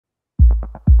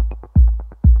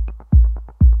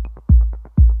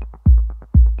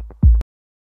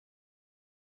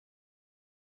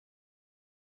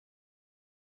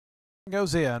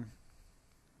goes in.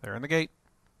 They're in the gate.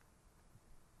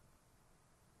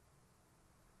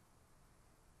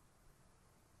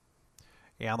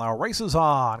 And the race is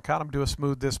on. Caught him to a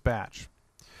smooth dispatch.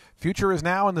 Future is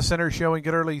now in the center, showing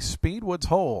good early speed. Woods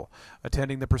Hole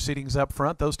attending the proceedings up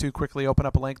front. Those two quickly open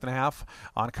up a length and a half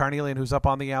on Carnelian, who's up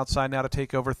on the outside now to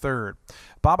take over third.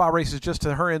 Baba races just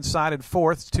to her inside in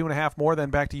fourth. It's 2.5 more, then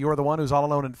back to You're the One, who's all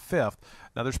alone in fifth.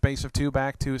 Another space of 2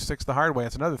 back to Sixth the Hard Way.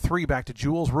 It's another 3 back to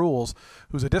Jules Rules,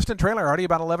 who's a distant trailer, already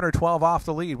about 11 or 12 off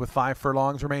the lead with 5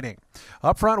 furlongs remaining.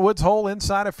 Up front, Woods Hole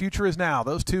inside of Future is Now.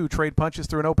 Those two trade punches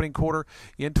through an opening quarter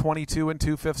in 22 and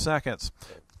 2/5 seconds.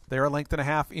 They're a length and a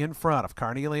half in front of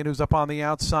Carnelian, who's up on the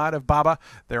outside of Baba.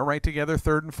 They're right together,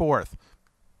 third and fourth.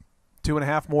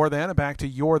 2.5 more then, back to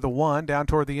You're the One, down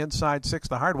toward the inside, Sixth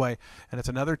the Hard Way, and it's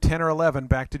another 10 or 11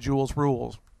 back to Jules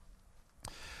Rules.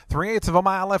 3/8 of a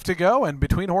mile left to go, and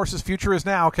Between Horses Future is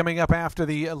Now coming up after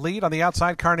the lead. On the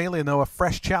outside, Carnelian, though, a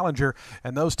fresh challenger,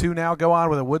 and those two now go on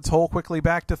with a Woods Hole quickly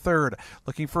back to third.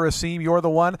 Looking for a seam, You're the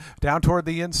One, down toward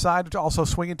the inside, also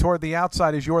swinging toward the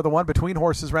outside is You're the One. Between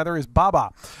Horses, rather, is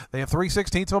Baba. They have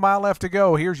 3/16 of a mile left to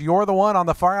go. Here's You're the One on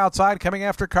the far outside, coming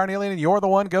after Carnelian, and You're the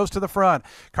One goes to the front.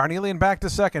 Carnelian back to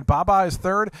second. Baba is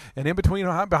third, and in between,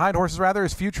 behind Horses, rather,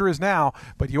 is Future is Now.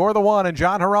 But You're the One and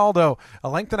John Geraldo, a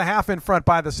length and a half in front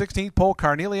by the 16th pole.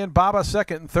 Carnelian, Baba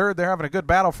second and third. They're having a good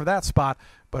battle for that spot.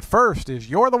 But first is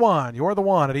You're the One. You're the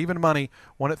One at even money.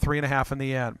 Won at 3.5 in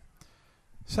the end.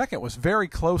 Second was very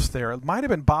close there. It might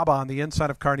have been Baba on the inside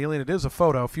of Carnelian. It is a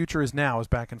photo. Future is Now is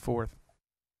back and forth.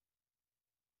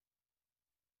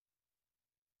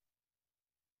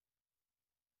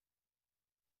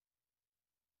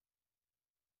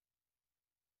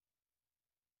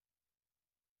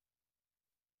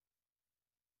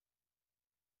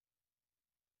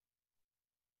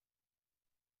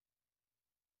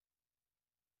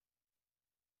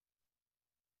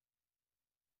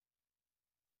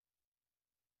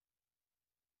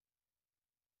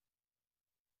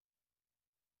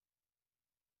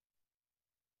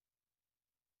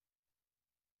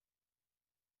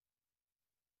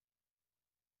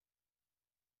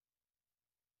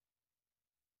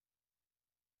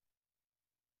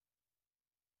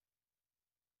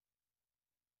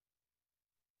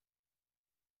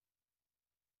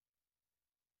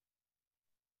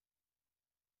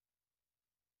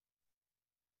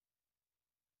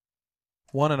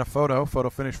 One in a photo. Photo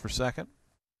finish for second.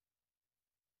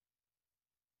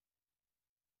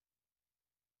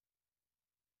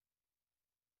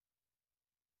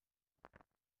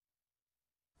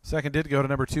 Second did go to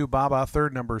number 2, Baba.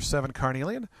 Third, number 7,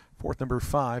 Carnelian. Fourth, number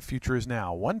 5, Future is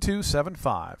Now.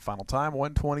 1-2-7-5. Final time,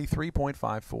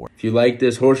 1:23.54. If you like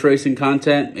this horse racing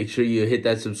content, make sure you hit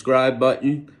that subscribe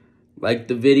button, like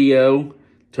the video,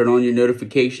 turn on your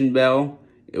notification bell.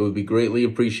 It would be greatly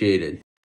appreciated.